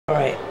All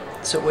right,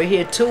 so we're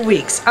here 2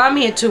 weeks. I'm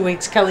here 2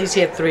 weeks. Kelly's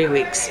here 3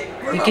 weeks.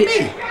 What about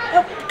me?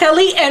 Oh,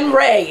 Kelly and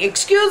Ray,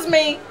 excuse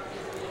me.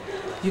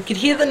 You could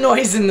hear the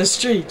noise in the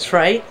streets,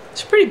 right?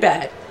 It's pretty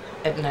bad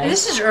at night. And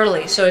this is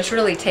early, so it's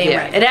really tame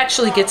right now. It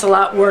actually gets a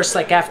lot worse,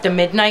 like after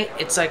midnight.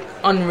 It's like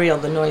unreal,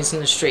 the noise in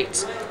the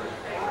streets.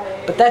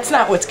 But that's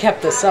not what's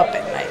kept us up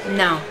at night.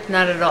 No,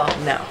 not at all.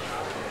 No.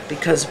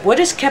 Because what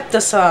has kept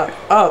us up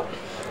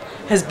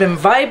has been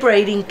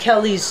vibrating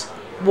Kelly's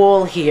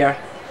wall here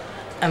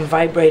and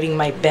vibrating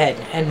my bed,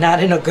 and not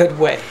in a good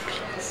way.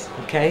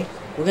 Okay?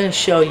 We're gonna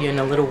show you in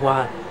a little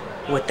while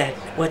what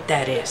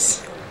that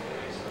is.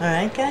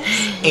 Alright, guys?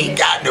 Ain't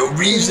got no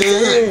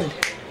reason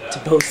to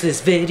post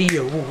this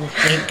video.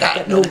 Ain't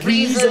got no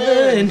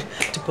reason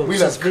to post we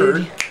this love Kurt.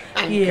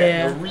 video.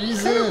 Ain't got no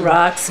reason.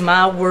 Rocks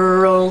my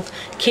world,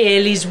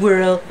 Kelly's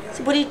world.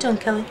 So what are you doing,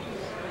 Kelly?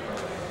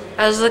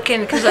 I was looking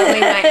because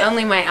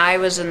only my eye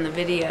was in the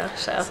video,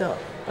 so.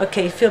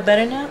 Okay, you feel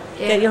better now?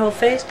 Yeah. Get your whole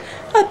face?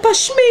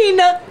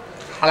 Pashmina!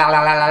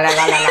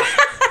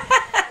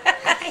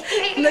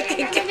 Look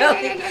at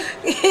Kelly.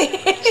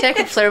 See, I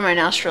can flare my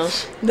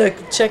nostrils. Look,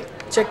 check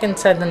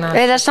inside the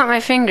nostril. Hey, that's not my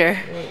finger.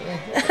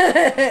 Is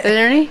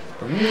there any?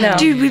 No.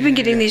 Dude, we've been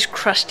getting these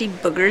crusty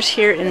boogers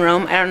here in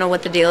Rome. I don't know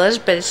what the deal is,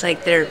 but it's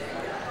like they're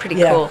pretty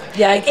cool.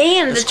 Yeah.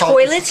 And It's the called-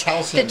 toilets, it's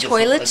calcium, the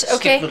toilets, just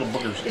like okay. stick little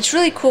boogers. It's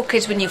really cool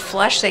because when you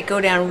flush, they go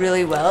down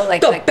really well.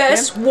 Like The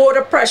best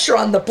water pressure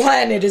on the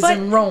planet is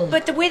in Rome.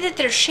 But the way that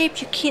they're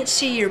shaped, you can't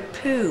see your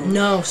poo.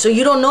 No, so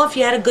you don't know if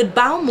you had a good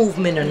bowel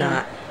movement or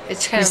not.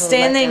 It's kind You of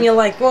stand there and you're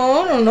like,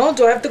 well, I don't know.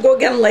 Do I have to go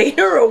again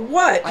later or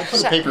what? I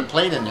put a paper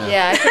plate in there.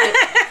 Yeah,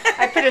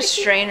 I put a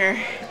strainer.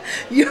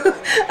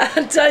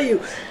 I'll tell you,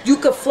 you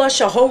could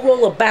flush a whole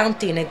roll of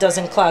Bounty and it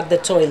doesn't clog the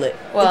toilet.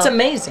 Well- It's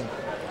amazing.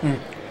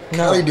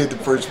 Kelly did the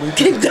first week.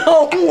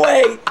 Don't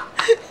wait.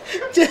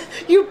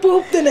 You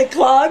pooped and it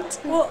clogged?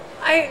 Well,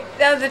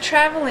 the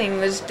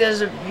traveling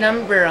does a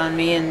number on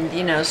me, and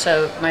you know,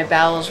 so my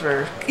bowels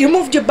were. You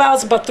moved your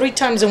bowels about 3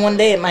 times in one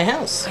day at my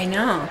house. I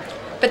know,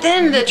 but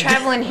then the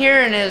traveling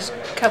here in a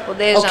couple of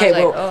days, Okay, I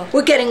was like, well, oh.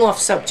 we're getting off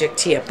subject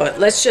here, but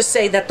let's just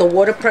say that the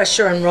water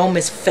pressure in Rome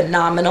is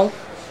phenomenal.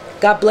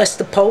 God bless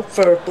the Pope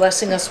for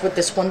blessing us with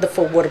this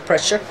wonderful water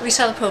pressure. We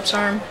saw the Pope's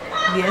arm.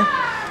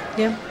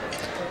 Yeah.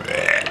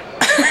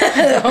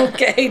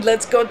 Okay,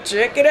 let's go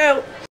check it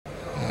out.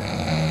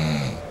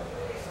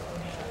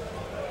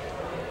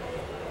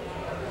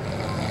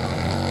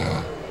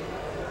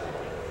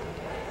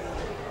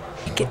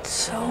 It gets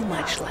so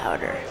much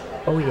louder.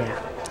 Oh yeah,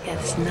 Yeah,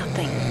 it's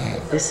nothing.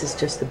 this is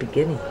just the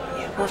beginning.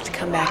 Yeah, we'll have to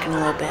come back in a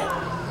little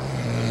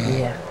bit.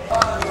 Yeah.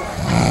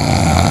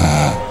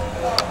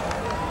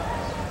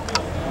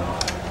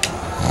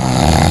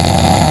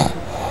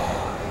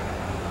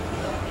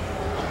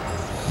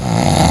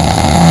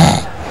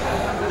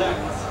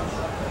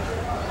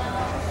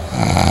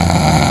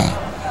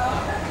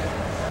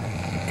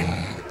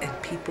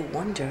 And people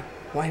wonder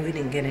why we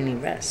didn't get any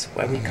rest,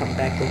 why we come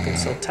back looking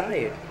so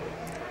tired.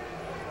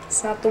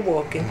 It's not the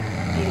walking.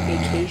 I need a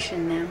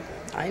vacation now.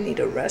 I need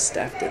a rest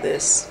after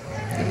this.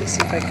 Let me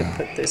see if I can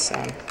put this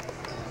on.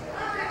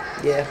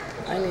 Yeah,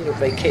 I need a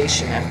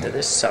vacation after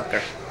this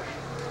sucker.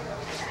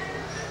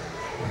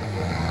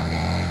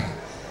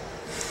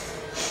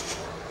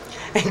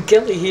 And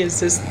Kelly hears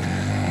this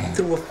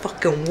through a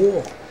fucking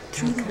wall.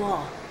 Through the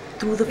wall.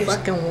 Through the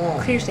fucking wall.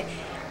 Clear as day.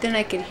 Then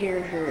I could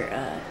hear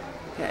her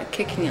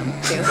kicking him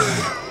too.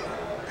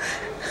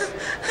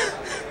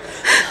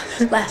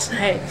 Last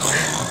night.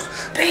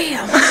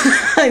 Bam!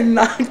 I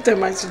knocked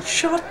him. I said,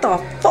 shut the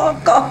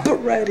fuck up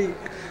already.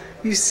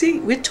 You see,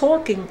 we're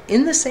talking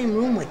in the same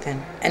room with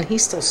him, and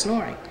he's still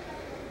snoring.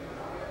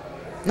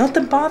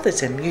 Nothing bothers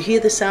him. You hear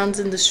the sounds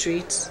in the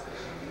streets.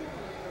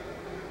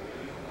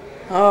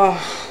 Oh,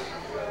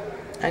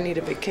 I need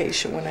a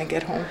vacation when I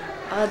get home.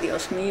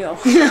 Adios mío.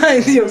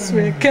 Ay, Dios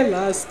mío, qué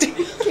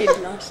lástima. Qué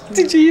lástima.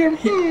 Did you hear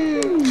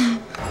him?